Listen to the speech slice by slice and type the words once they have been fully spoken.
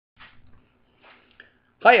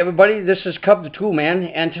Hi everybody, this is Cub the Tool Man,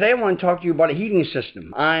 and today I want to talk to you about a heating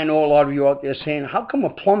system. I know a lot of you out there saying, how come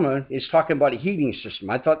a plumber is talking about a heating system?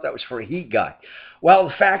 I thought that was for a heat guy. Well,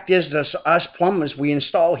 the fact is that us plumbers, we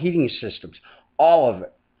install heating systems, all of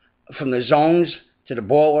it, from the zones to the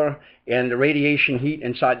boiler and the radiation heat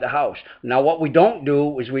inside the house. Now what we don't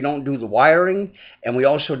do is we don't do the wiring, and we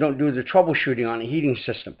also don't do the troubleshooting on the heating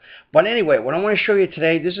system. But anyway, what I want to show you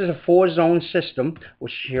today, this is a 4-zone system,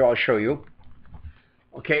 which here I'll show you.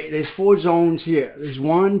 Okay, there's 4 zones here. There's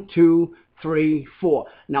 1, 2, 3, 4.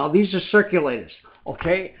 Now these are circulators.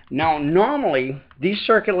 Okay, now normally these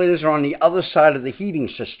circulators are on the other side of the heating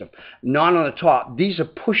system, not on the top. These are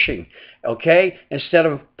pushing. Okay, instead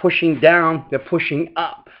of pushing down, they're pushing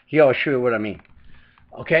up. Here I'll show you what I mean.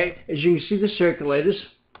 Okay, as you can see, the circulators,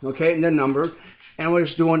 okay, and they're numbered. And what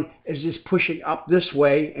it's doing is just pushing up this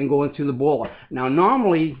way and going through the boiler. Now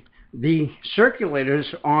normally the circulators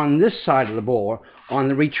on this side of the boiler on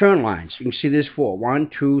the return lines. You can see there's 4.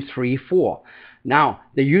 1, 2, 3, 4. Now,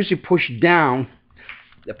 they usually push down.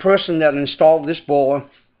 The person that installed this boiler,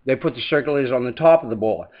 they put the circulators on the top of the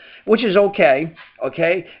boiler, which is okay.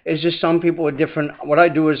 Okay, it's just some people are different. What I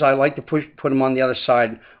do is I like to put them on the other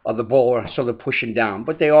side of the boiler so they're pushing down,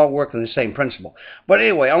 but they all work on the same principle. But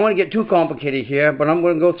anyway, I don't want to get too complicated here, but I'm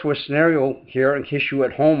going to go through a scenario here in case you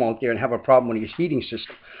at home out there and have a problem with your heating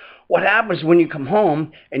system. What happens when you come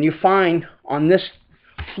home and you find on this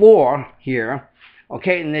floor here,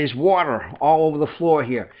 okay, and there's water all over the floor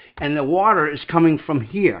here, and the water is coming from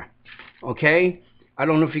here, okay? I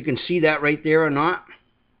don't know if you can see that right there or not.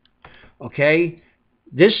 Okay,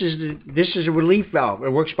 this is a relief valve.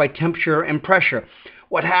 It works by temperature and pressure.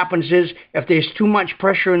 What happens is if there's too much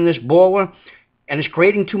pressure in this boiler and it's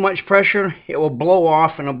creating too much pressure, it will blow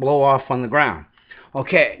off, and it'll blow off on the ground.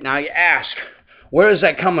 Okay, now you ask, where is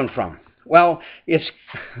that coming from? Well, it's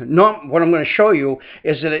not. What I'm going to show you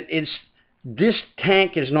is that this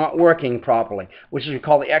tank is not working properly, which is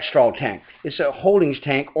called the Extrol tank. It's a holdings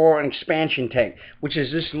tank or an expansion tank, which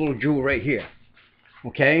is this little jewel right here.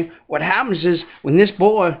 Okay, what happens is when this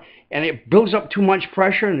boiler and it builds up too much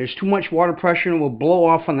pressure and there's too much water pressure, and it will blow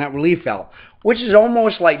off on that relief valve, which is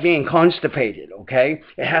almost like being constipated. Okay,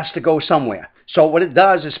 it has to go somewhere. So what it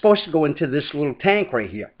does, it's supposed to go into this little tank right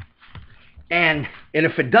here. And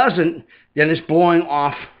if it doesn't, then it's blowing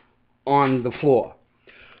off on the floor.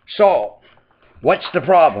 So, what's the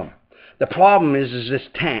problem? The problem is this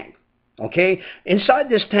tank, okay? Inside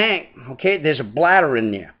this tank, okay, there's a bladder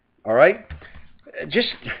in there, all right?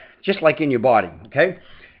 Just like in your body, okay?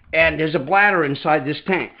 And there's a bladder inside this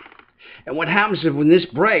tank. And what happens is when this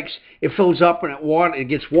breaks, it fills up and it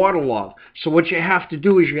gets waterlogged. So what you have to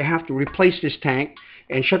do is you have to replace this tank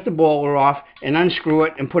and shut the boiler off and unscrew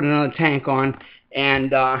it and put another tank on,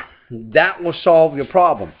 and that will solve your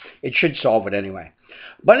problem. It should solve it anyway.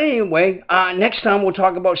 But anyway, next time we'll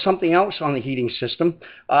talk about something else on the heating system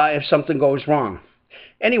if something goes wrong.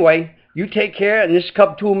 Anyway, you take care, and this is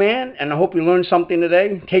Cub Tool Man, and I hope you learned something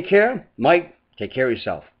today. Take care. Mike, take care of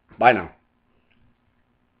yourself. Bye now.